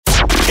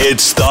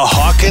It's the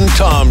Hawk and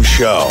Tom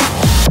Show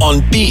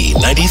on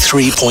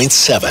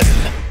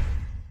B93.7.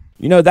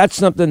 You know, that's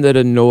something that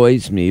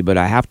annoys me, but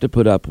I have to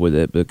put up with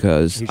it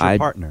because He's your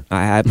partner.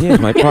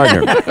 He's my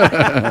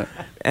partner.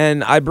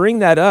 And I bring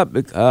that up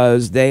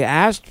because they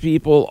asked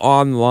people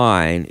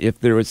online if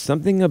there was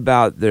something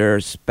about their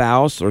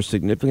spouse or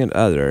significant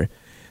other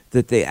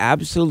that they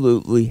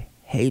absolutely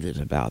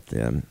hated about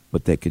them,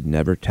 but they could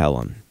never tell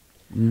them.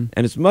 And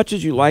as much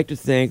as you like to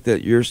think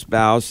that your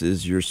spouse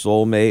is your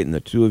soulmate and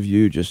the two of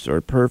you just are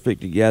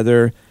perfect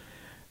together,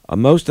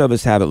 most of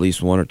us have at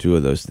least one or two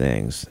of those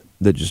things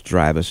that just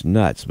drive us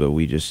nuts, but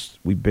we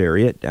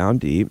bury it down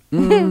deep.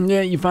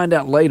 Yeah, you find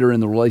out later in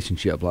the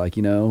relationship,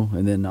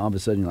 and then all of a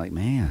sudden you're like,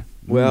 man.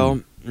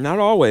 Well, not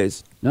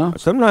always. No?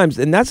 Sometimes,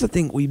 and that's the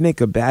thing, we make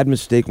a bad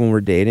mistake when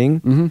we're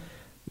dating.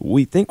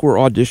 We think we're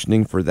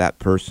auditioning for that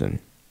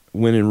person,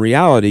 when in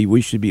reality,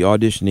 we should be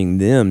auditioning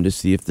them to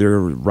see if they're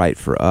right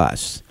for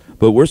us.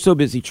 But we're so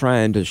busy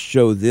trying to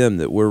show them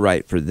that we're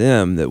right for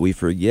them that we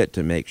forget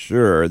to make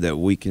sure that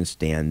we can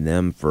stand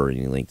them for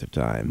any length of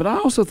time. But I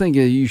also think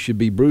you should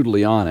be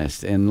brutally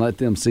honest and let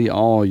them see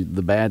all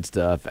the bad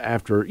stuff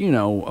after,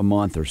 a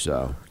month or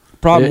so.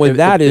 Problem with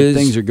that is if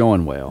things are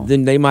going well.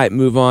 Then they might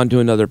move on to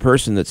another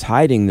person that's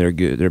hiding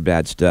their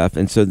bad stuff,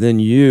 and so then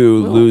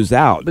you lose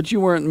out. But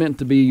you weren't meant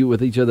to be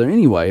with each other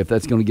anyway if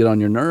that's going to get on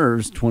your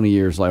nerves 20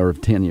 years later or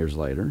 10 years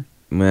later.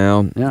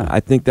 Well, yeah.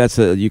 I think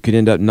you could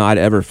end up not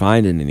ever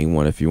finding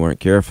anyone if you weren't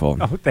careful.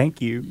 Oh,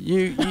 thank you.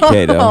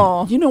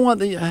 Kato. You know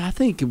what? I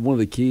think one of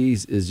the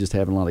keys is just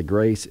having a lot of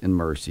grace and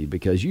mercy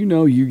because you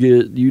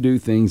do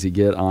things that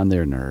get on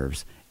their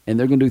nerves, and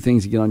they're going to do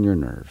things that get on your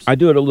nerves. I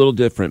do it a little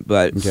different,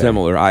 but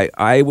similar.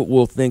 I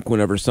will think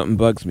whenever something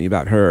bugs me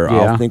about her,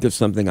 I'll think of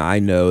something I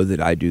know that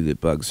I do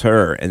that bugs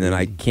her, and then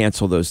I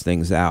cancel those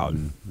things out.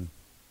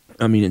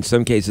 I mean, in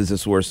some cases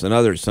it's worse than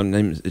others.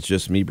 Sometimes it's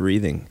just me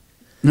breathing.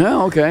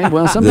 No, okay.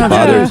 Well,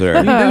 sometimes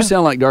you do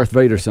sound like Darth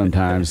Vader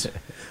sometimes.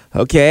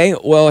 Okay,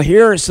 well,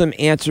 here are some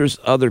answers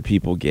other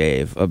people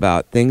gave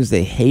about things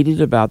they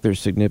hated about their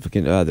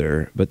significant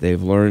other, but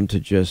they've learned to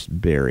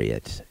just bury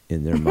it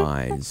in their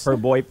minds. Her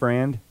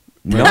boyfriend?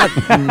 Not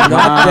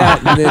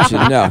that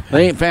mentioned, no.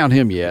 They ain't found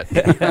him yet.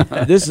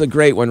 This is a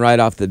great one right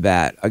off the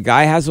bat. A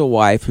guy has a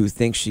wife who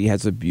thinks she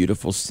has a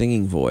beautiful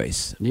singing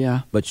voice.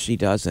 Yeah. But she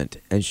doesn't.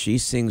 And she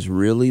sings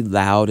really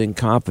loud and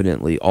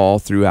confidently all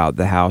throughout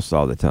the house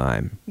all the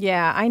time.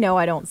 Yeah, I know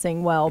I don't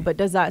sing well, but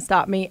does that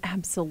stop me?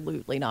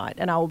 Absolutely not.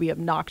 And I will be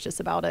obnoxious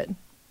about it.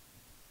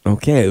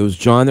 Okay, it was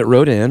John that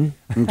wrote in.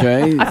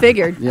 Okay. I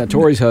figured. Yeah,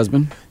 Tori's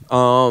husband.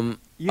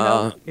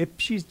 If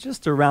she's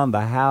just around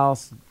the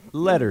house,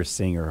 let her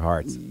sing her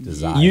heart's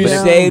desire. You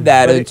say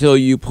that until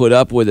you put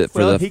up with it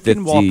for the 50 he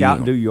can walk out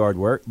and do yard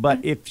work, but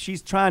if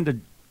she's trying to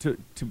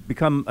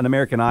become an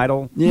American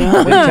Idol,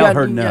 then tell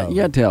her no. You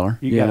gotta tell her.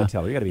 You gotta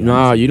tell her. You gotta be No,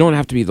 honest. you don't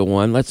have to be the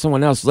one. Let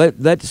someone else.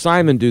 Let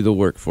Simon do the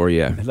work for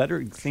you. Let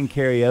her sing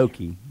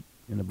karaoke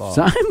in the bar.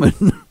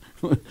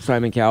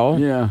 Simon Cowell?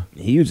 Yeah.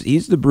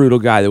 He's the brutal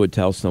guy that would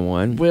tell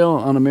someone. Well,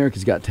 on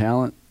America's Got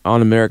Talent.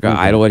 On American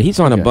Idol. He's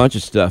on a bunch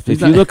of stuff.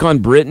 If you look on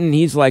Britain,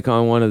 he's like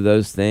on one of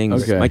those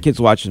things. Okay. My kids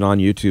watch it on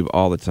YouTube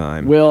all the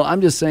time. Well,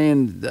 I'm just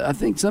saying, I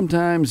think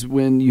sometimes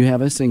when you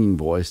have a singing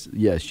voice,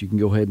 yes, you can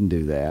go ahead and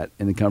do that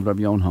in the comfort of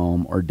your own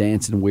home or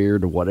dancing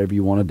weird or whatever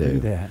you want to do.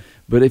 that.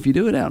 But if you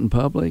do it out in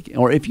public,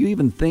 or if you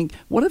even think,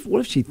 what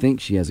if she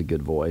thinks she has a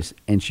good voice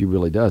and she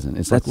really doesn't?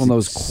 It's That's like one of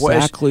those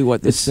exactly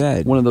what they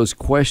said. One of those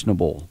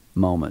questionable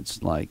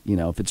moments. Like,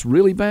 if it's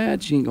really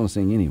bad, she ain't going to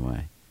sing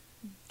anyway.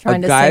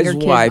 Trying a to guy's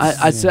sing her wife.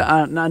 kids.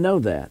 I know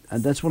that.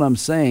 That's what I'm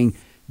saying.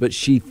 But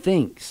she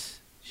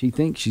thinks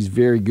she's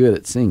very good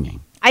at singing.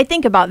 I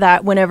think about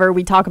that whenever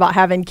we talk about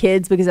having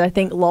kids because I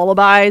think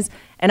lullabies,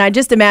 and I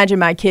just imagine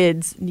my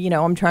kids,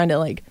 I'm trying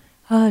to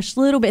hush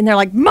a little bit, and they're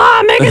like,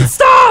 Mom, make it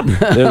stop!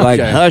 They're like,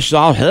 hush,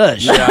 I'll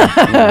hush.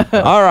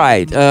 All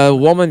right. A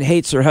woman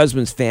hates her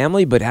husband's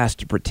family, but has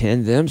to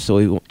pretend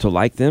to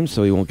like them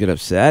so he won't get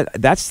upset.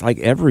 That's like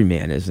every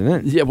man, isn't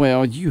it? Yeah,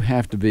 well, you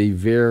have to be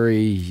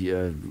very,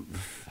 I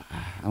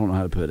don't know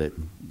how to put it,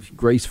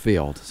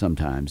 grace-filled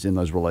sometimes in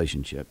those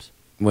relationships.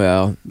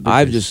 Well,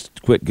 I've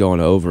just quit going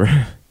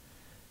over.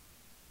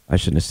 I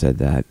shouldn't have said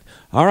that.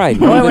 All right,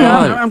 Well, moving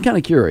on. I'm kind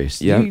of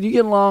curious. Yeah. Do you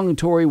get along,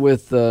 Tori,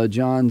 with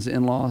John's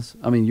in-laws?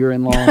 I mean, your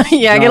in-laws?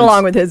 Yeah, I get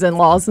along with his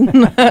in-laws.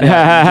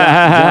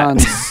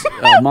 John's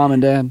mom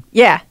and dad?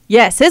 Yeah.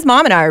 Yes, his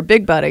mom and I are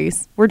big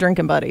buddies. We're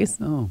drinking buddies.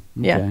 Oh,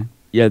 okay. Yeah.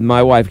 Yeah,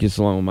 my wife gets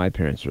along with my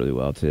parents really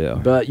well, too.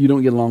 But you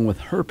don't get along with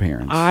her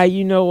parents.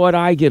 You know what?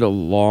 I get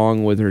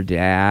along with her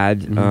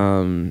dad.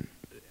 Mm-hmm.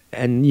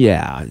 And,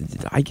 yeah,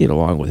 I get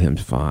along with him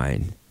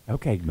fine.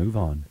 Okay, move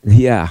on.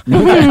 Yeah.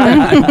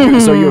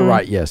 So you're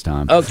right, yes,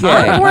 Tom.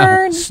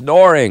 Okay.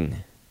 Snoring.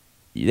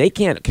 They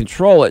can't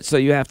control it, so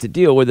you have to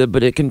deal with it,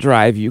 but it can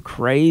drive you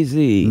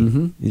crazy.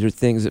 Mm-hmm. These are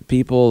things that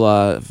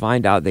people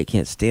find out they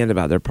can't stand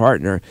about their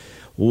partner.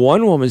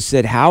 One woman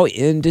said how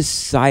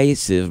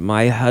indecisive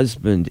my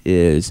husband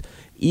is.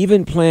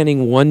 Even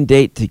planning one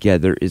date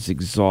together is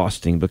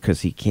exhausting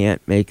because he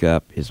can't make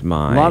up his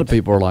mind. A lot of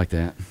people are like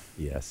that.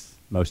 Yes.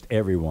 Most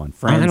everyone.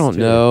 Friends I don't too.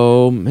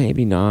 know.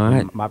 Maybe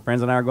not. My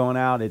friends and I are going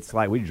out. It's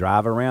like we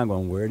drive around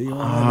going, where do you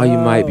want to Oh, you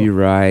might be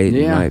right.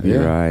 You Yeah, might be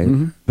yeah. right.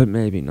 Mhm. But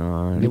maybe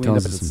not. We end up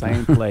at the Tells us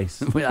same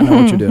place. I know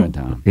what you're doing,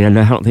 Tom. Yeah,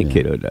 no, I don't think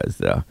Yeah. Kato does,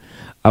 though.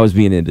 I was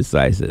being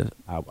indecisive.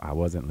 I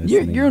wasn't You're,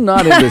 listening. you're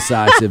not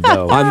indecisive,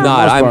 though. I'm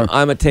not. For the most part.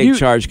 I'm a take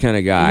charge kind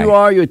of guy. You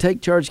are. You're a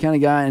take charge kind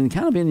of guy, and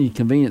kind of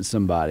inconvenience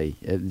somebody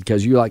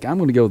because you're like, I'm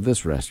going to go to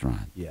this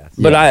restaurant. Yes.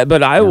 But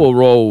I will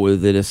roll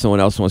with it if someone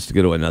else wants to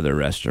go to another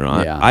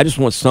restaurant. Yeah. I just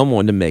want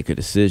someone to make a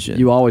decision.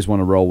 You always want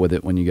to roll with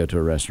it when you go to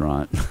a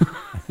restaurant.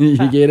 You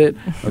get it?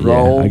 A Yeah,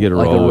 roll. I get a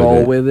like roll a with roll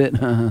it. with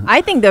it.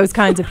 I think those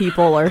kinds of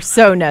people are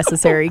so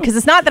necessary because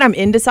it's not that I'm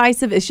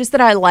indecisive. It's just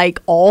that I like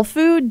all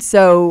food,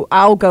 so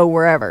I'll go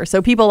wherever.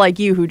 So people like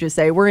you who just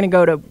say, we're going to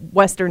go to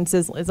Western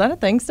Sizzle. Is that a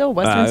thing still?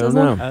 Western I don't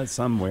Sizzle? know.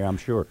 Somewhere, I'm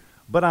sure.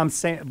 But I'm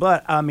saying,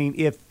 I mean,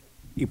 if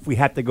we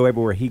have to go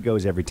everywhere he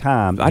goes every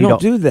time, I you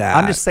don't do that.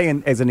 I'm just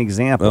saying as an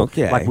example.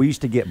 Okay. Like we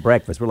used to get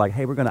breakfast. We're like,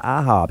 hey, we're going to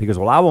IHOP. He goes,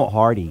 well, I want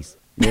Hardee's.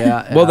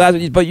 Yeah. Well,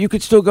 but you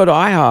could still go to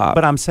IHOP.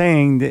 But I'm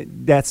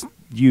saying that's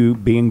you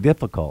being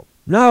difficult.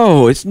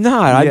 No, it's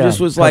not. I Yeah, just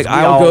was 'cause like, we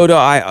I'll all- go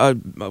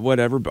to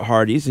whatever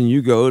Hardee's, and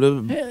you go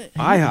to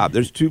IHOP.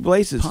 There's two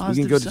places. We can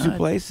Positive go to two side.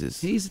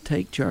 places. He's a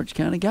take charge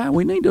kind of guy.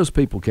 We need those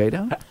people,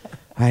 Kato.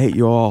 I hate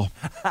you all.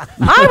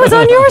 I was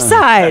on your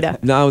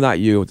side. No, not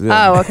you. Them.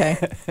 Oh, okay.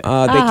 They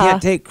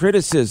can't take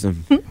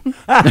criticism.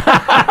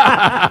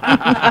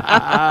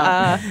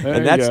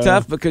 And that's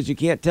tough because you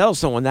can't tell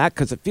someone that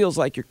because it feels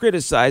like you're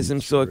criticizing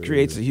them, so it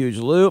creates a huge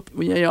loop.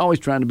 Well, yeah, you're always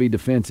trying to be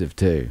defensive,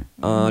 too.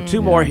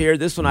 Two more here.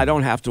 This one I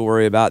don't have to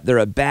worry about. They're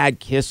a bad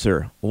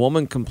kisser. A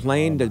woman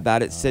complained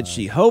about it, said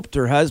she hoped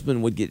her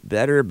husband would get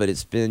better, but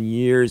it's been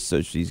years,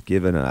 so she's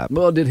given up.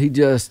 Well,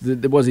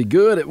 was he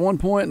good at one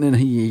point, and then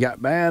he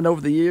got bad over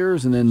the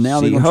years, and then now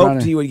She they're going to try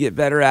hoped to... he would get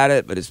better at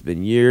it, but it's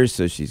been years,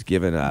 so she's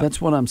given up.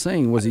 That's what I'm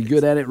saying. Was he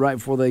good at it right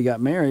before they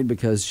got married?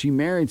 Because she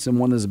married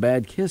someone that's a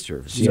bad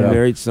kisser. She So,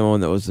 married someone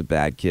that was a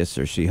bad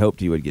kisser. She hoped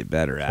he would get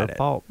better It's at her it.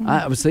 fault.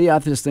 I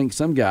just think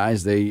some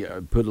guys, they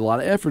put a lot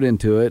of effort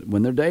into it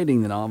when they're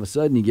dating, then all of a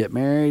sudden you get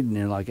married, and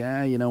they're like,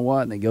 you know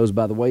what, and it goes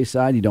by the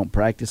wayside. You don't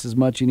practice as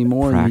much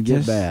anymore, and you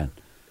get Practice? bad.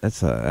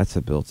 That's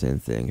a built-in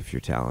thing if you're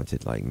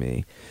talented like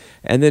me.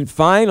 And then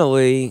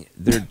finally,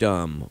 they're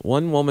dumb.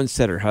 One woman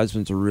said her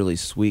husband's a really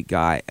sweet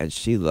guy and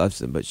she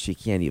loves him, but she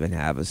can't even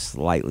have a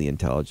slightly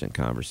intelligent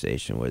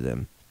conversation with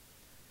him.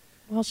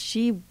 Well,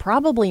 she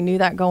probably knew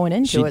that going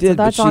into She it, did, so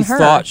that's but on she her.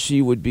 thought she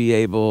would be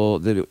able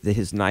that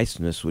his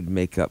niceness would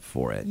make up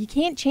for it. You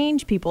can't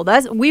change people.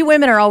 We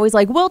women are always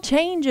like, we'll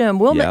change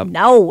them. Yep.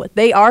 No,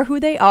 they are who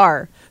they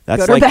are.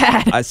 That's Good or like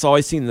bad. I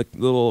always seen the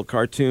little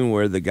cartoon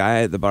where the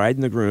bride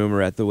and the groom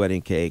are at the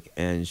wedding cake,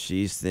 and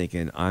she's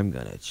thinking, "I'm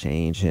gonna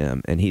change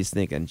him," and he's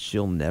thinking,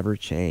 "She'll never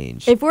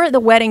change." If we're at the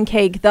wedding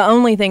cake, the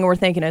only thing we're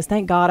thinking is,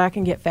 thank God I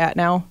can get fat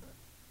now.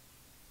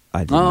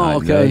 I did not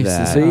Okay. know So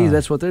that. see,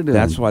 that's what they're doing.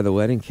 That's why the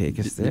wedding cake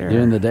is there.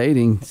 During the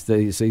dating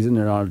season,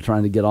 they're all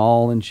trying to get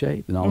all in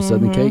shape, and all of a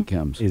sudden the cake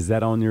comes. Is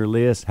that on your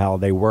list? How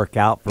they work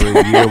out for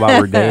a year while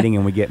we're dating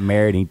and we get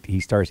married and he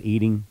starts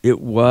eating?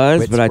 It was,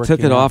 Quits but I took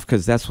working it out. off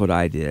because that's what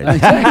I did.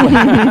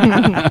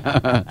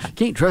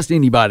 Can't trust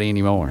anybody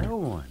anymore.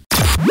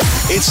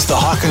 It's the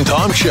Hawk and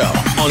Tom Show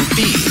on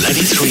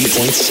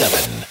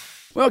B93.7.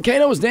 Well,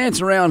 Kato was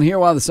dancing around here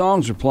while the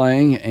songs were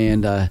playing,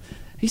 and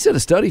he said a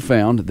study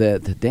found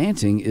that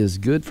dancing is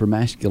good for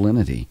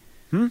masculinity.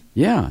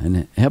 Yeah, and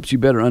it helps you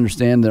better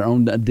understand their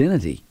own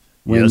identity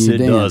when you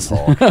dance.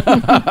 Hawk.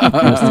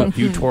 Just a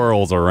few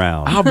twirls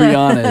around. I'll be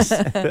honest.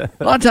 A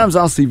lot of times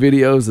I'll see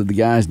videos of the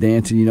guys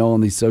dancing,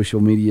 on these social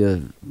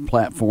media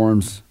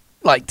platforms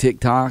like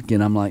TikTok,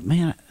 and I'm like,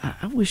 man,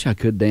 I wish I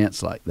could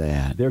dance like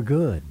that. They're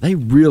good. They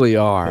really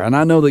are, and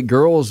I know that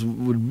girls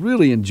would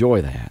really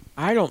enjoy that.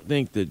 I don't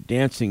think that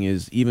dancing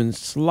is even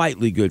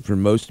slightly good for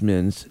most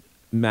men's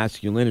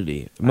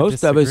masculinity.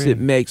 Most of us, disagree. it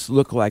makes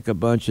look like a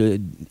bunch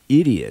of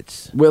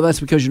idiots. Well, that's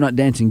because you're not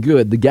dancing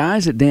good. The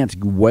guys that dance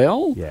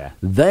well, Yeah.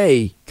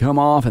 they come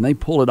off and they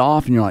pull it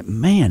off, and you're like,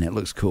 man, it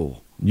looks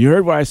cool. You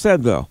heard what I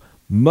said, though.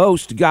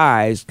 Most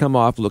guys come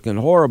off looking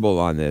horrible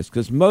on this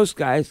because most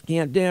guys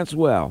can't dance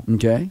well.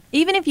 Okay?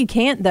 Even if you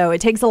can't, though,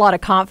 it takes a lot of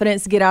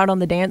confidence to get out on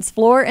the dance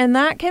floor, and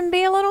that can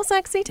be a little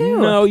sexy, too.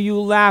 No, you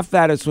laugh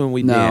at us when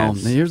we No,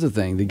 dance. here's the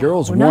thing. The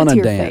girls Well, not want to to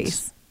your dance.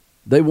 face.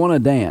 They want to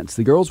dance.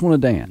 The girls want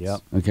to dance. Yep.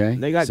 Okay?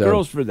 They got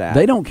girls for that.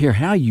 They don't care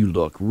how you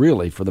look,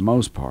 really, for the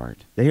most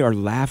part. They are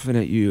laughing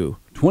at you.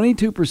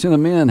 22% of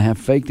men have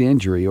faked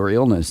injury or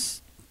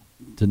illness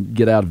to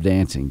get out of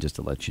dancing, just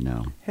to let you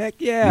know. Heck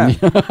yeah.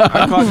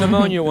 I caught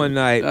pneumonia one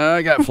night.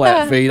 I got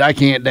flat feet. I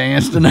can't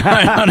dance tonight.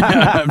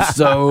 I'm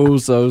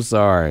so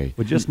sorry.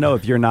 But just know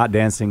if you're not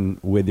dancing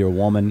with your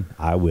woman,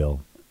 I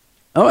will.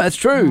 Oh, that's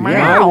true. My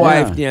Yeah,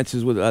 wife yeah.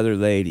 dances with other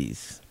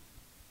ladies.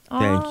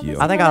 Thank you.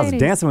 I think I was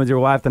dancing with your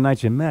wife the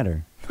night you met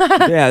her.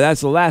 Yeah,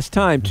 that's the last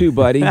time, too,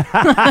 buddy.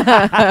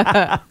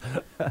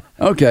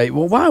 Okay,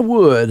 well, why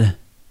would,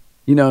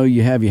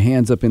 you have your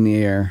hands up in the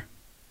air,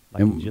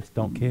 Like And you just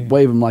don't care.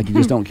 wave them like you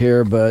just don't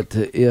care, but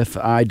if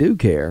I do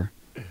care,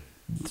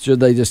 Should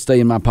they just stay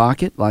in my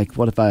pocket? Like,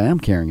 what if I am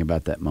caring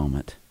about that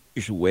moment?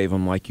 You should wave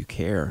them like you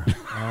care.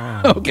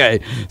 Okay,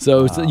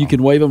 so you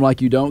can wave them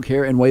like you don't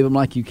care and wave them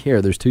like you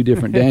care. There's two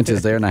different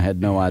dances there, and I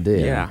had no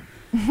idea.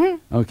 Yeah.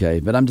 Okay,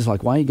 but I'm just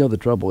like, why you go the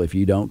trouble if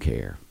you don't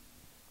care?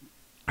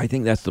 I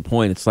think that's the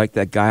point. It's like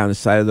that guy on the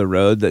side of the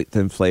road, the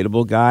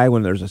inflatable guy,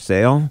 when there's a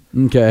sale.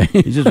 Okay.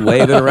 He's just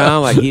waving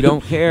around like he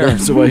don't care.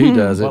 That's the way he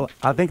does it. Well,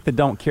 I think the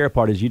don't care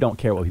part is you don't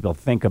care what people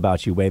think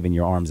about you waving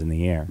your arms in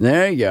the air.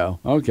 There you go.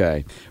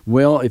 Okay.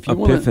 Well, if you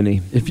want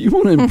Epiphany.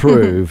 to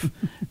improve,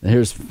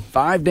 here's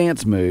 5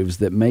 dance moves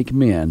that make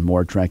men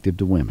more attractive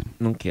to women.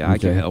 Okay, I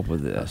can help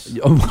with this.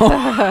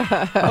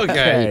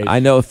 Okay. I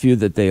know a few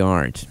that they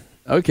aren't.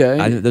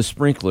 Okay. The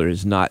sprinkler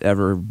has not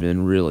ever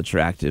been real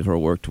attractive or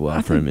worked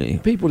well for me.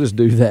 People just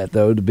do that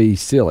though to be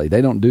silly.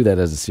 They don't do that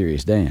as a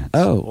serious dance.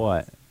 Oh,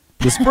 What?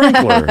 The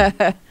sprinkler.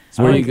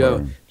 where you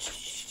go?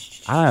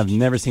 I have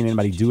never seen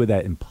anybody do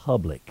that in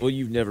public. Well,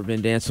 you've never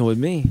been dancing with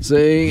me.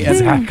 See,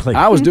 Exactly.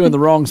 I was doing the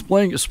wrong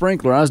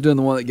sprinkler. I was doing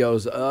the one that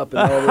goes up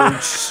and over,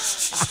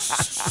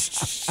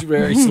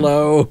 very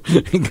slow,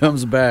 and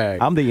comes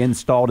back. I'm the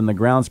installed in the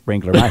ground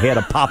sprinkler. My head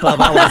will pop up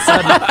all of a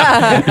sudden.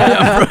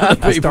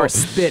 I start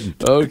spitting.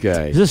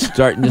 Okay. This is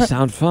starting to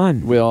sound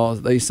fun. Well,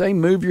 they say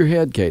move your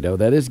head, Cato.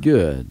 That is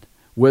good.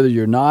 Whether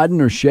you're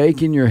nodding or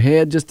shaking your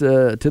head just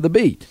to the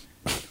beat.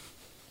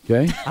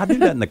 Okay? I do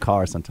that in the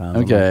car sometimes.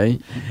 Okay.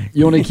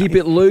 You want to keep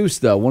it loose,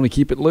 though. Want to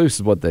keep it loose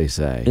is what they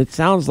say. It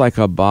sounds like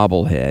a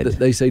bobblehead.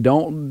 They say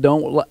don't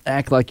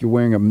act like you're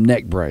wearing a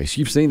neck brace.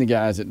 You've seen the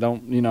guys that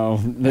don't,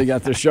 they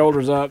got their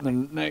shoulders up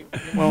and their neck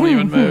won't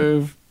even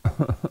move.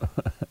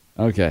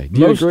 Okay.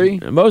 Do you agree?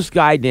 Most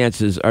guy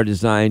dances are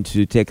designed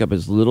to take up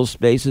as little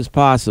space as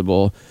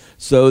possible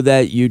so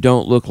that you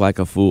don't look like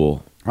a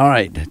fool. All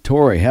right,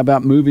 Tori, how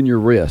about moving your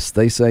wrists?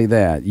 They say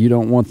that. You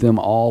don't want them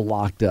all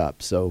locked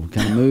up. So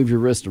kind of move your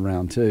wrist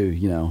around, too.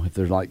 If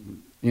there's like,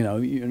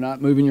 you're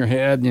not moving your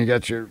head and you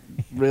got your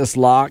wrist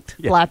locked.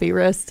 Flappy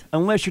wrist.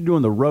 Unless you're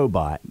doing the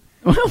robot.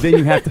 Then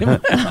you have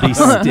to be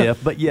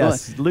stiff. But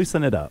yes,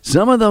 loosen it up.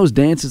 Some of those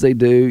dances they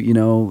do,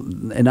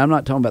 and I'm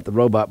not talking about the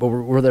robot, but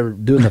where they're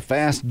doing the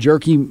fast,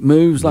 jerky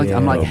moves. Like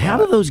I'm like, how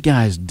do those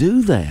guys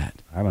do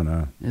that? I don't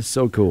know. It's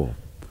so cool.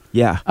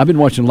 Yeah. I've been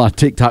watching a lot of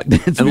TikTok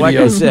dance And videos. like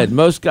I said,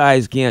 most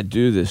guys can't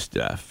do this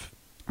stuff.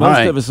 Most All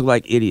right. of us look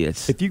like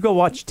idiots. If you go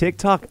watch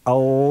TikTok, a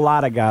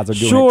lot of guys are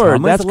doing it. Sure,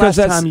 Tom. When's that's the last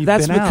because time you've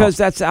that's been because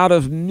out? that's out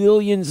of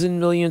millions and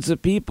millions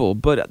of people.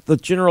 But the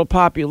general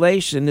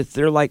population,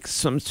 they're like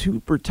some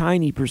super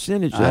tiny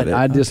percentage of it.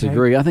 I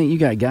disagree. I think you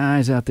got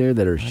guys out there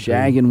that are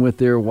shagging with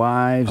their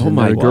wives Oh and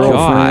my their God.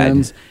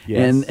 girlfriends,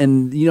 Yes.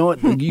 and you know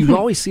what? You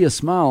always see a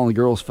smile on the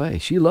girl's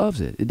face. She loves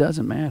it. It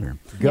doesn't matter.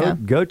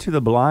 Go to the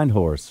blind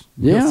horse.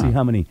 Yeah. You'll see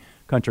how many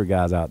country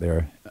guys out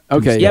there.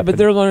 Okay. Yeah, but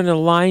they're learning a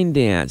line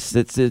dance.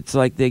 It's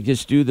like they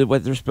just do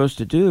what they're supposed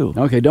to do.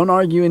 Okay, don't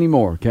argue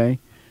anymore, okay?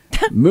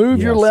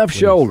 Move your Yes, left please.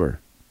 shoulder.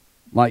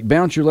 Like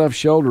bounce your left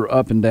shoulder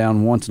up and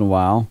down once in a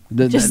while.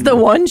 Just the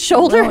one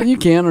shoulder? Well, you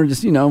can, or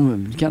just, kind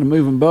of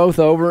move them both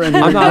over. And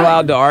I'm not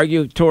allowed to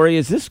argue. Tori,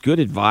 is this good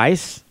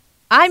advice?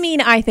 I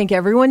mean, I think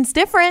everyone's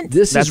different.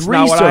 This That's is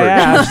not what I research.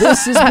 asked.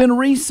 This has been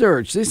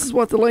research. This is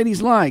what the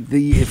ladies like.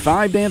 The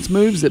 5 dance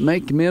moves that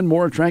make men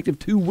more attractive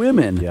to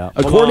women, Yeah.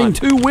 according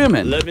Hold to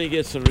women. Let me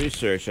get some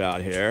research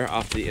out here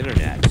off the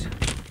internet.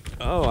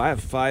 Oh, I have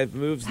 5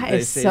 moves that That they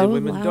is say so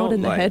women loud don't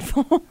in the like.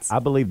 headphones. I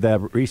believe the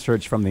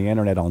research from the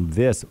internet on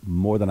this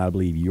more than I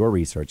believe your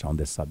research on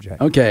this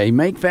subject. Okay,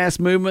 make fast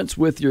movements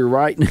with your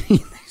right knee.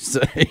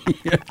 Say.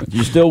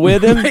 You still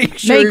with him?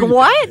 Make Make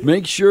what?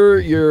 Make sure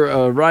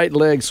your right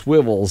leg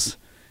swivels.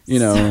 So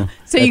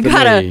at you the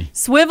got a knee.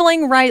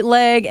 swiveling right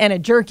leg and a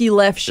jerky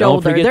left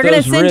shoulder. forget They're going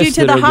to those send you wrists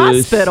to the that are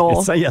loose.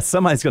 hospital. So, yeah,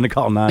 somebody's going to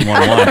call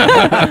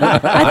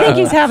 911. I think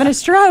he's having a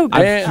stroke.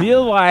 I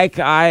feel like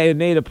I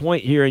made a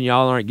point here and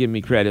y'all aren't giving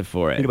me credit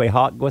for it. Anyway,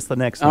 Hawk, what's the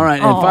next one? All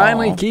right, and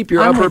finally keep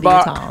your I'm upper with you,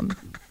 body. Tom.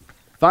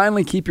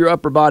 Finally, keep your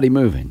upper body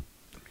moving.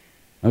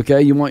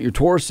 Okay, you want your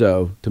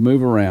torso to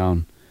move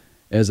around,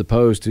 as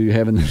opposed to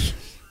having,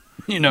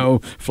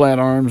 flat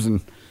arms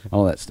and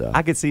all that stuff.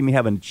 I could see me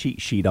having a cheat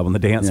sheet up on the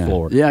dance Yeah.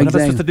 floor. Yeah, what am I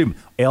exactly. supposed to do?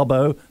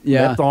 Elbow,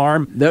 left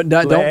arm,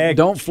 leg.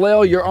 Don't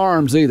flail your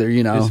arms either.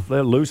 Just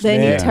loose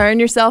Then there. you turn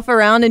yourself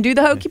around and do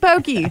the hokey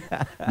pokey.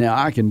 Now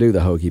I can do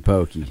the hokey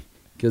pokey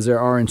because there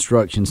are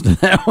instructions to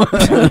that one.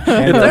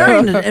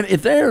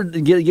 if they're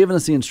giving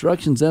us the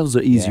instructions, those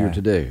are easier Yeah,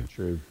 to do.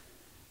 True.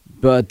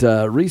 But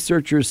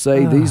researchers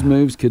say these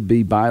moves could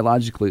be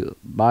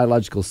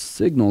biological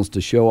signals to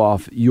show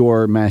off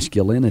your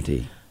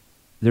masculinity.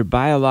 They're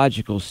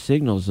biological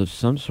signals of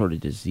some sort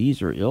of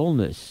disease or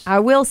illness. I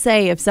will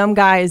say, if some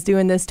guy is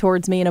doing this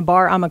towards me in a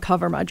bar, I'm going to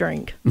cover my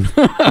drink.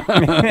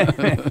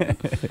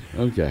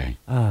 Okay.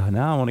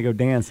 Now I want to go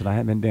dancing. I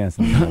haven't been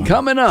dancing. in a while.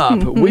 Coming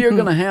up, we are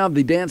going to have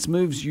the dance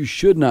moves you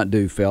should not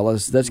do,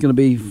 fellas. That's going to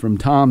be from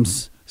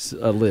Tom's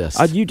list.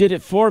 You did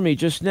it for me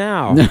just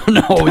now.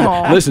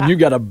 No, listen, you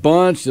got a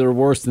bunch that are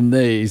worse than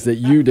these that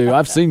you do.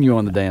 I've seen you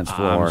on the dance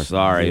floor. I'm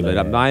sorry,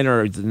 but mine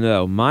are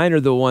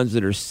the ones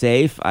that are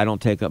safe. I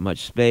don't take up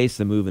much space.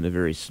 I move in a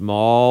very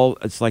small.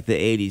 It's like the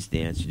 '80s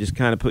dance. You just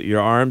kind of put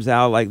your arms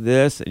out like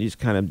this, and you just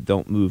kind of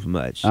don't move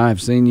much.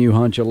 I've seen you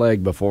hunch a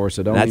leg before,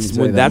 so don't even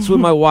say that. That's with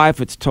my wife.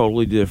 It's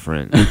totally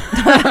different.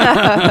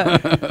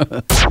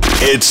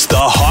 It's the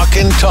Hawk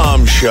and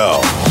Tom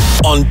Show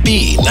on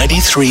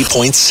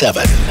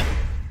B93.7.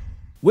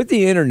 With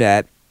the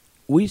internet,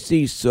 we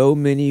see so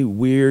many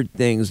weird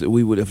things that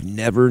we would have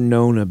never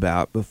known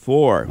about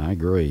before. I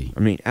agree. I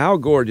mean, Al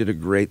Gore did a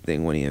great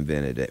thing when he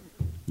invented it.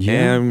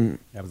 Yeah. And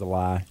That was a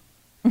lie.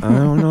 I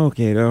don't know,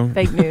 Cato.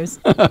 Fake news.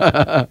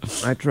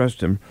 I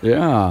trust him.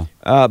 Yeah.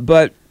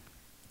 But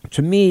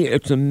to me,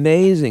 it's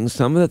amazing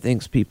some of the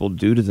things people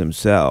do to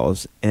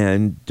themselves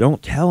and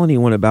don't tell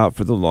anyone about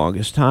for the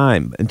longest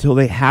time until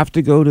they have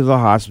to go to the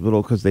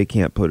hospital because they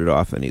can't put it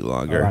off any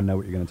longer. Oh, I know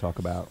what you're going to talk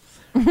about.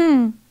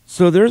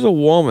 So there's a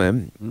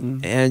woman,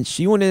 and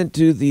she went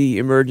into the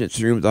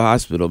emergency room at the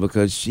hospital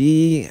because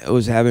she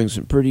was having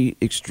some pretty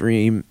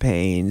extreme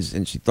pains,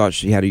 and she thought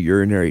she had a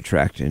urinary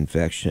tract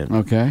infection.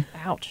 Okay.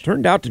 Ouch.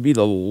 Turned out to be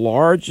the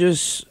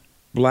largest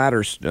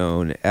bladder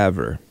stone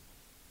ever.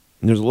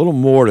 And there's a little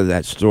more to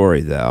that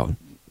story, though.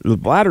 The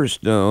bladder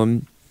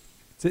stone...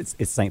 It's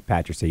St.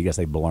 Patrick's Day. You got to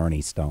say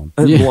Blarney Stone.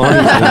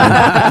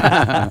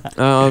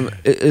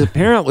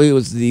 Apparently, it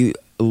was the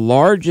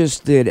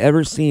largest they had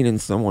ever seen in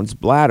someone's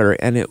bladder,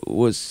 and it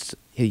was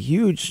a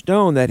huge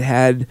stone that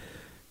had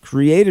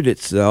created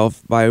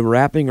itself by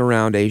wrapping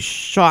around a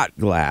shot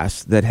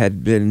glass that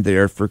had been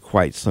there for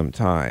quite some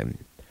time.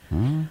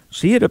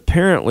 She had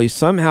apparently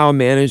somehow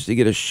managed to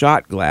get a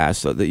shot glass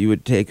so that you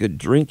would take a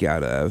drink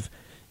out of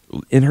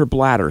in her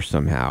bladder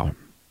somehow.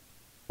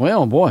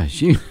 Well, boy,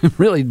 she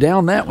really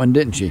downed that one,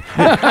 didn't she?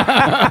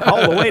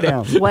 All the way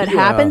down. What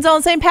happens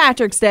on St.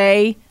 Patrick's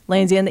Day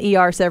lands you in the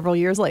ER several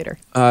years later.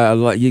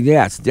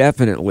 Yes,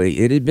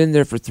 definitely. It had been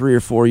there for 3 or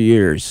 4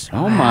 years.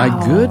 Oh,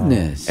 my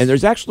goodness. And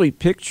there's actually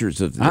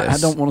pictures of this. I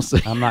don't want to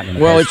see. I'm not going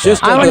to. Well, it's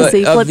just I wanna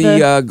see, of flip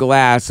the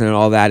glass and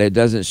all that. It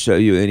doesn't show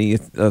you any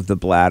of the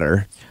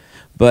bladder.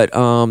 But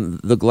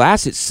the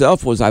glass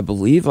itself was, I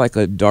believe, like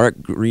a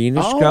dark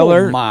greenish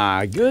color. Oh,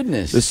 my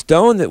goodness. The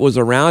stone that was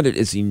around it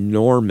is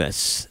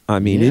enormous. I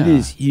mean, it Yeah.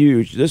 is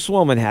huge. This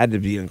woman had to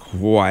be in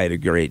quite a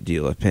great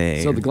deal of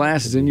pain. So the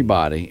glass is in your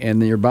body, and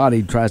your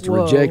body tries to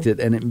Whoa. reject it,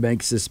 and it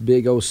makes this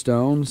big old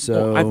stone.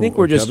 So I think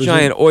we're just covers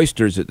giant it.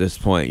 oysters at this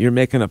point. You're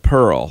making a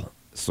pearl,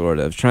 sort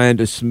of, trying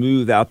to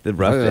smooth out the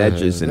rough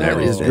edges and That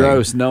everything. is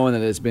gross, knowing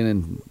that it's been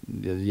in.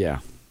 Yeah.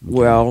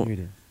 Well,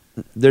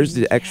 there's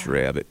the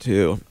X-ray of it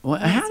too. Well,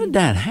 how did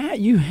that?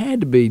 You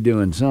had to be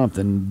doing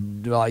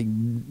something like.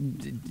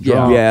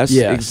 Yeah. Yes,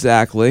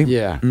 exactly.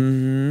 Yeah.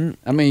 Mm-hmm.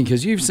 I mean,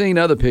 because you've seen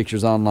other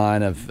pictures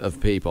online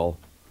of people.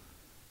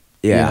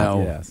 Yeah. You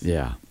know, Yes.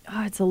 Yeah.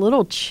 Oh, it's a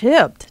little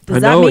chipped. Does I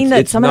that know, mean that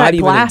it's some of not that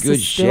even glass in good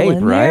is still shape,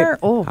 in right? there?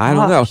 Oh, I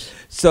don't know. gosh.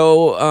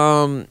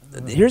 So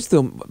here's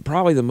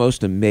probably the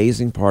most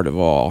amazing part of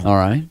all. All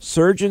right.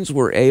 Surgeons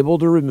were able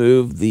to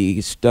remove the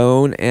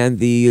stone and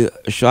the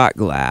shot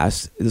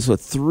glass. This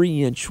was a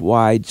 3-inch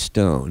wide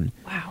stone,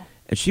 Wow.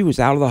 and she was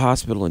out of the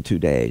hospital in 2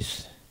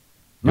 days.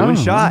 Doing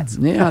shots.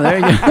 Yeah, there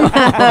you go.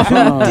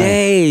 2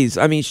 days.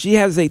 I mean, she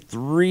has a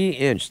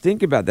 3-inch.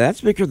 Think about that.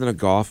 That's bigger than a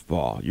golf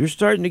ball. You're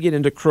starting to get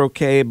into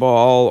croquet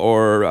ball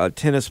or a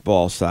tennis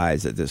ball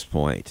size at this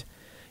point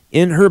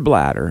in her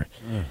bladder.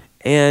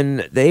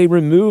 And they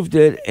removed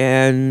it,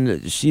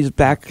 and she's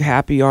back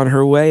happy on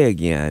her way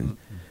again.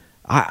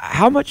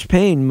 How much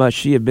pain must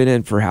she have been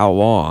in for how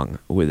long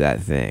with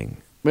that thing?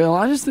 Well,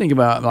 I just think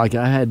about, like,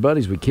 I had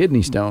buddies with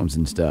kidney stones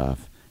and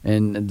stuff,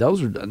 and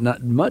those are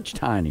not much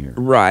tinier.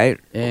 Right.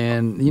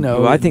 And, you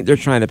know. Well, I think they're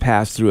trying to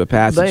pass through a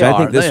passage. They I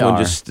think are, this they one are.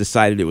 just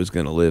decided it was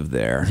going to live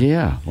there.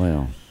 Yeah,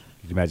 well.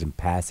 Could you imagine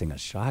passing a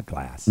shot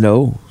glass?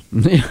 No.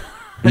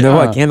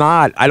 No, I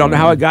cannot. I don't know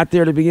how it got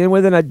there to begin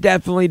with, and I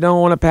definitely don't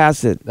want to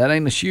pass it. That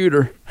ain't a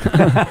shooter.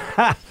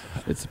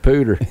 It's a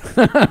pooter.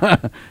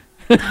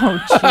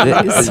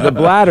 The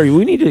bladder,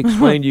 we need to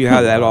explain to you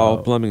how that all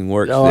plumbing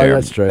works Oh, there.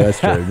 that's true. That's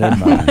true. Never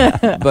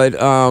mind. But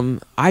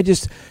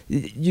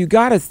you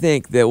got to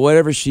think that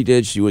whatever she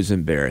did, she was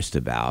embarrassed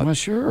about. Well,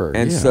 sure.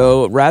 And yeah.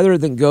 so rather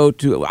than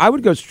I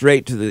would go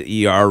straight to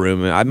the ER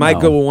room. I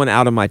might go one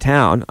out of my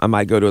town. I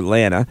might go to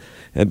Atlanta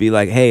and be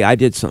like, hey, I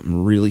did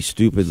something really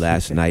stupid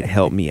last night.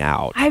 Help me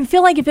out. I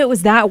feel like if it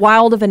was that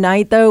wild of a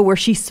night, though, where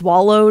she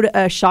swallowed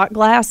a shot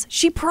glass,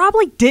 she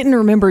probably didn't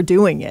remember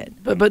doing it.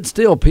 But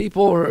still,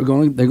 people are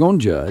going to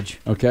judge,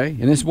 okay?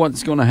 And this is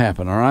what's going to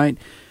happen, all right?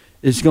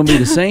 It's going to be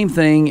the same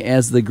thing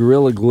as the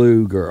Gorilla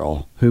Glue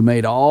girl who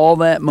made all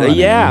that money.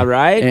 Yeah,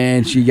 right?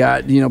 And she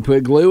got,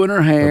 put glue in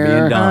her hair.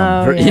 being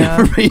dumb. Oh, yeah.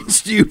 For being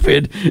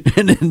stupid.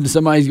 And then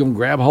somebody's going to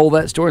grab a hold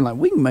of that story and like,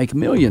 we can make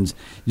millions.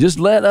 Just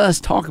let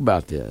us talk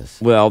about this.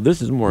 Well,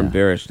 this is more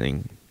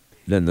embarrassing.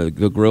 than the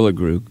Gorilla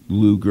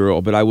Glue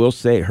girl, but I will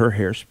say her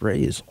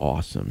hairspray is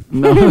awesome.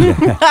 No.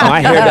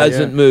 My hair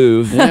doesn't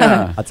move.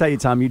 Yeah. I'll tell you,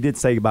 Tom, you did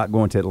say about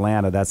going to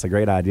Atlanta. That's a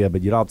great idea,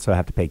 but you'd also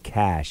have to pay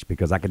cash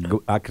because I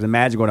could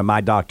imagine going to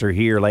my doctor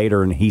here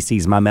later and he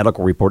sees my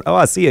medical report. Oh,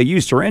 I see you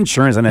used your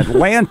insurance in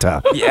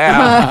Atlanta.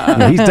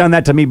 Yeah. He's done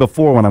that to me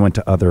before when I went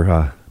to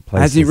other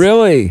places. Has he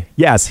really?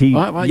 Yes, he.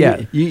 Well,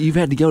 yeah. You've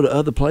had to go to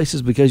other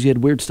places because you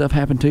had weird stuff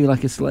happen to you,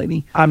 like this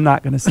lady. I'm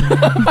not going to say.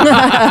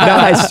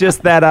 No, it's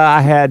just that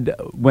I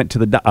went to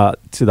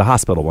the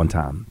hospital one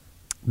time,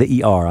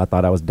 the ER. I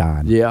thought I was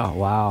dying. Yeah.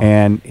 Wow.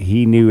 And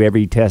he knew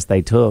every test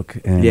they took.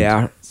 And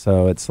Yeah.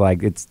 So it's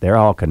like they're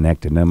all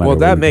connected. No matter. Well,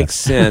 where that you makes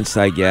sense,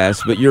 I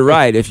guess. But you're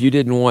right. If you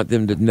didn't want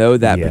them to know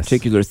that Yes.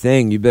 particular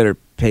thing, you better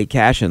pay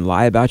cash and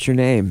lie about your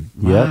name.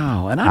 Yep.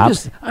 Wow, and I'm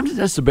just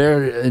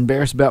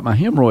embarrassed about my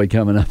hemorrhoid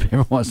coming up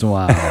every once in a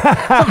while.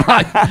 I'm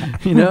like,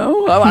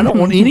 I don't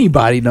want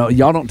anybody to know.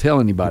 Y'all don't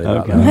tell anybody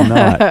about Okay,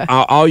 that. I'm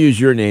not. I'll use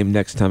your name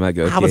next time I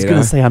go. I was Kato.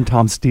 going to say I'm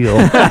Tom Steele.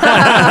 We're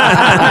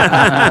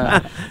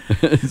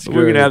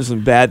going to have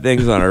some bad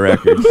things on our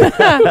records.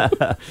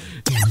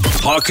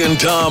 Hawk and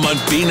Tom on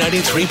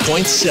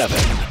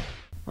B93.7.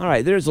 All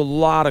right, there's a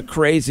lot of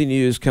crazy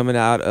news coming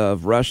out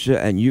of Russia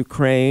and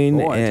Ukraine,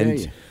 Boy, I tell and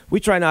you. we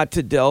try not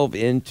to delve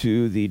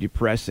into the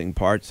depressing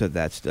parts of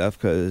that stuff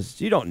because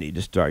you don't need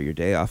to start your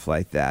day off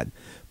like that.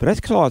 But I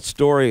saw a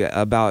story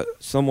about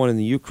someone in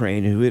the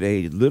Ukraine who hit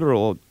a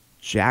literal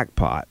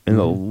jackpot in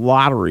the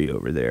lottery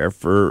over there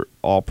for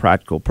all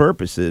practical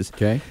purposes.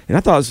 Okay. And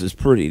I thought this was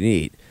pretty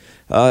neat.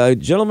 A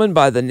gentleman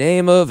by the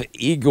name of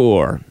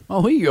Igor.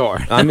 Oh, here you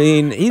are. I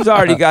mean, he's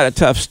already got a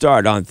tough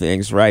start on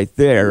things right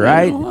there,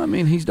 right? Well, I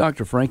mean, he's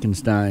Dr.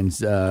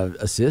 Frankenstein's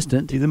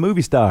assistant. He's a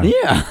movie star.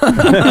 Yeah.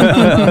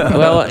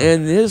 Well,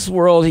 in this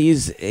world,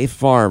 he's a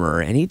farmer,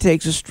 and he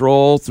takes a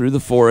stroll through the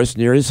forest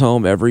near his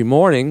home every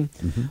morning.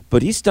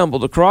 But he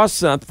stumbled across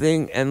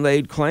something and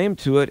laid claim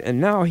to it,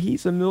 and now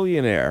he's a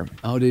millionaire.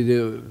 Oh, did he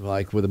do it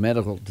like with a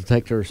medical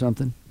detector or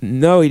something?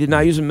 No, he did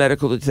not use a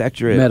medical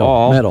detector at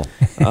all. Metal.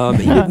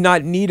 He did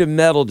not need a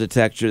metal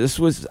detector. This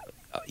was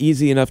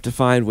easy enough to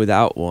find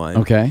without one.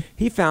 Okay.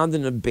 He found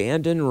an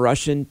abandoned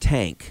Russian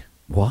tank.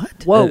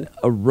 What? Whoa.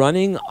 A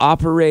running,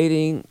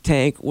 operating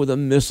tank with a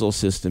missile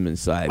system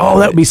inside. Oh, of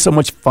that it. would be so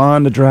much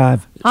fun to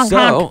drive. Honk,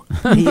 So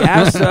he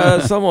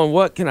asked someone,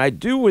 what can I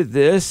do with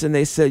this? And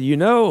they said,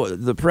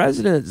 the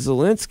President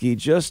Zelensky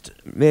just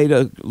made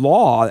a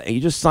law. He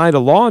just signed a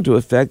law into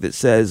effect that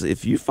says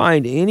if you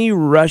find any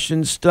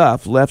Russian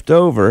stuff left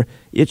over,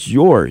 it's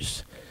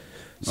yours.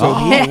 So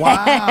he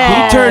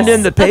turned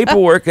in the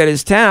paperwork at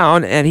his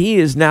town, and he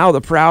is now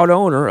the proud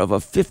owner of a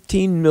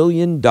 $15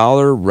 million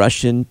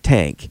Russian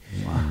tank.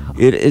 Wow.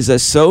 It is a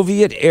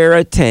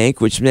Soviet-era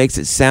tank, which makes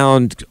it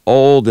sound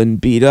old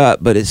and beat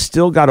up, but it's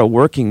still got a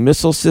working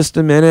missile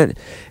system in it.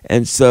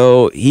 And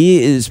so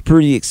he is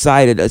pretty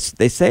excited.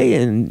 They say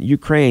in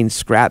Ukraine,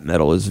 scrap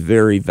metal is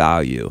very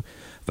valuable.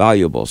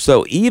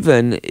 So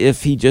even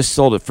if he just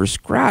sold it for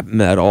scrap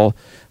metal,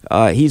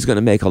 he's going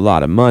to make a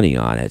lot of money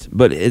on it.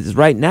 But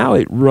right now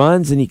it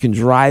runs and he can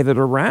drive it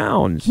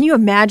around. Can you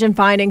imagine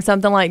finding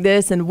something like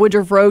this and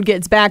Woodruff Road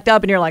gets backed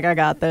up and you're like, I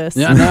got this?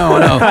 Yeah, I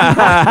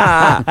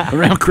know.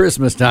 Around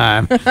Christmas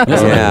time. That's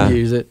when they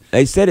use it.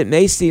 They said it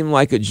may seem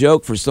like a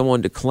joke for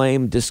someone to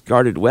claim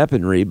discarded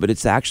weaponry, but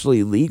it's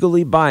actually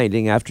legally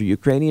binding after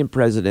Ukrainian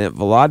President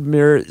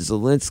Volodymyr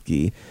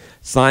Zelensky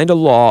signed a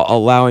law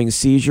allowing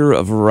seizure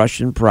of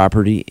Russian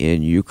property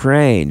in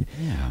Ukraine.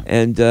 Yeah.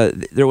 And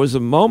there was a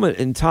moment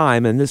in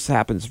time, and this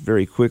happens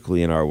very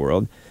quickly in our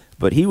world,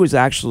 but he was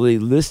actually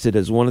listed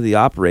as one of the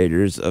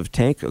operators of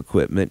tank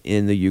equipment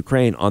in the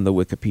Ukraine on the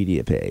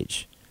Wikipedia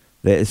page.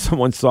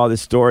 Someone saw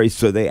this story,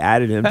 so they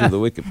added him to the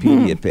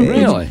Wikipedia page.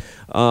 Really?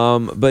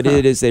 But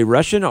it is a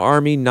Russian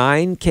Army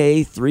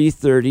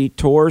 9K330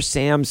 Tor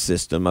SAM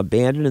system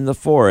abandoned in the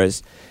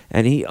forest,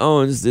 and he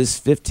owns this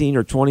 $15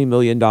 or $20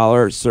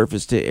 million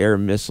surface-to-air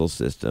missile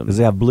system. Does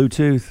it have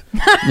Bluetooth?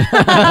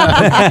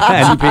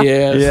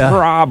 GPS. Yeah.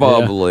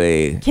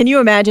 Probably. Can you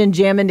imagine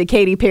jamming to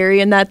Katy Perry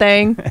in that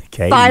thing?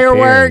 Katy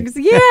Fireworks.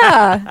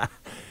 Yeah.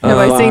 Have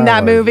I seen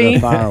that movie? The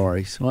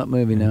fireworks. What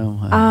movie now?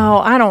 Oh,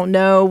 I don't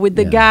know. With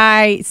the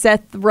guy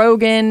Seth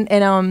Rogen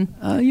and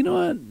You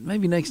know what?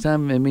 Maybe next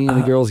time me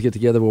and the girls get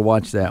together, we'll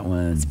watch that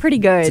one. it's pretty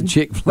It's a good.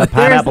 chick flick.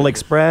 Pineapple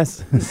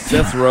Express.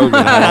 Seth Rogen,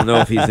 I don't know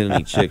if he's in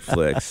any chick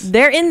flicks.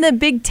 They're in the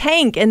big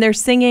tank and they're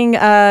singing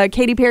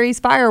Katy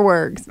Perry's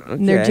Fireworks.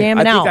 And they're Okay.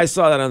 jamming I out. think I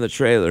saw that on the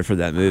trailer for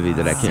that movie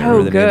that I can't So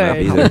remember the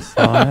name of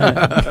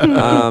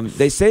either.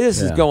 They say this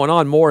is going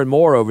on more and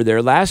more over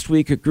there. Last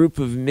week, a group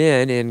of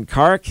men in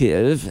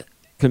Kharkiv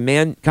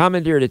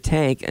commandeered a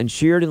tank and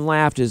cheered and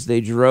laughed as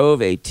they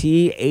drove a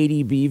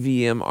T-80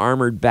 BVM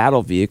armored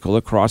battle vehicle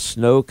across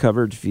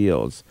snow-covered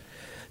fields.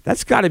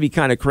 That's got to be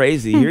kind of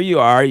crazy. Here you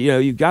are,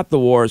 you've got the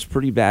war, it's a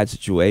pretty bad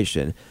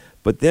situation.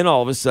 But then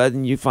all of a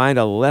sudden you find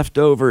a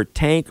leftover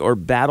tank or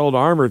battled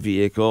armor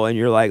vehicle, and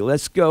you're like,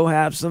 let's go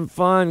have some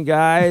fun,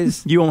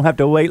 guys. You won't have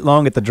to wait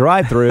long at the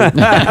drive-thru.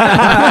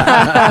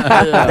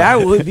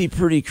 That would be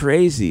pretty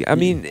crazy. I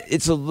mean,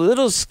 it's a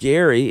little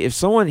scary. If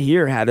someone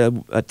here had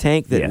a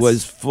tank that Yes.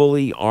 was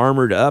fully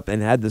armored up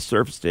and had the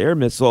surface-to-air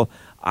missile,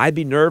 I'd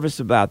be nervous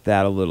about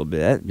that a little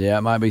bit. Yeah,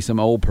 it might be some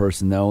old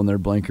person, though, and their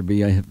blinker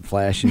be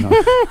flashing the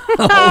whole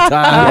time.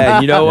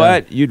 Yeah, you know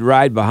what? You'd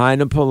ride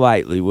behind them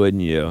politely,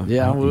 wouldn't you?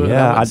 Yeah, I would.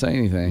 Yeah, I wouldn't I'd- say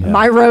anything.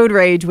 My road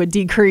rage would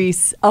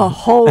decrease a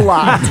whole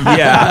lot.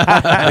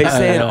 Yeah. They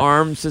say an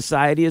armed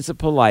society is a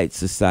polite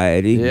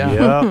society.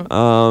 Yeah. Yep.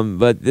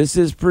 But this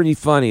is pretty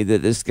funny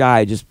that this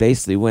guy just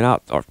basically went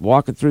out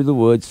walking through the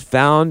woods,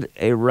 found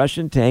a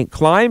Russian tank,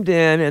 climbed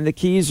in, and the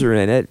keys are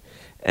in it,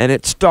 and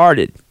it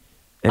started.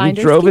 And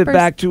Finders he drove it keepers.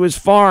 back to his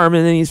farm,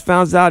 and then he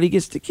finds out he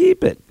gets to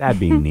keep it. That'd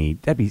be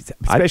neat. That'd be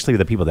especially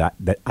the people that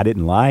I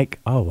didn't like.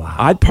 Oh wow.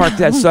 I'd park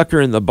that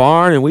sucker in the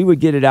barn, and we would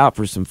get it out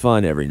for some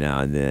fun every now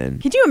and then.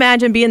 Could you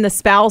imagine being the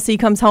spouse? He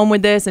comes home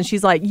with this, and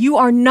she's like, "You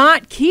are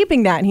not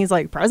keeping that." And he's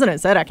like,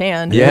 "President said I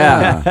can."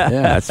 Yeah, Yeah.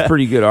 that's a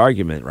pretty good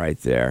argument right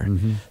there.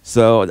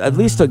 So at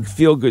least a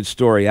feel-good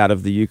story out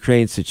of the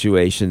Ukraine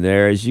situation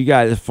there is you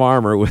got a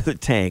farmer with a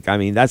tank. I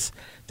mean,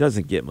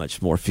 doesn't get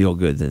much more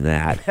feel-good than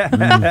that.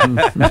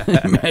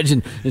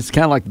 Imagine it's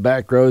kind of like the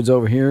back roads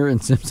over here in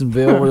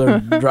Simpsonville where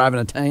they're driving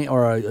a tank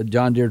or a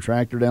John Deere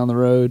tractor down the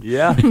road.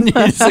 Yeah.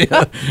 You see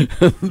a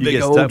big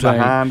get old stuck tank.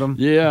 behind 'em.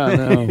 Yeah, I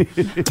know.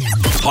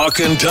 Hawk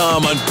and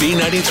Tom on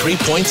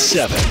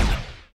B93.7.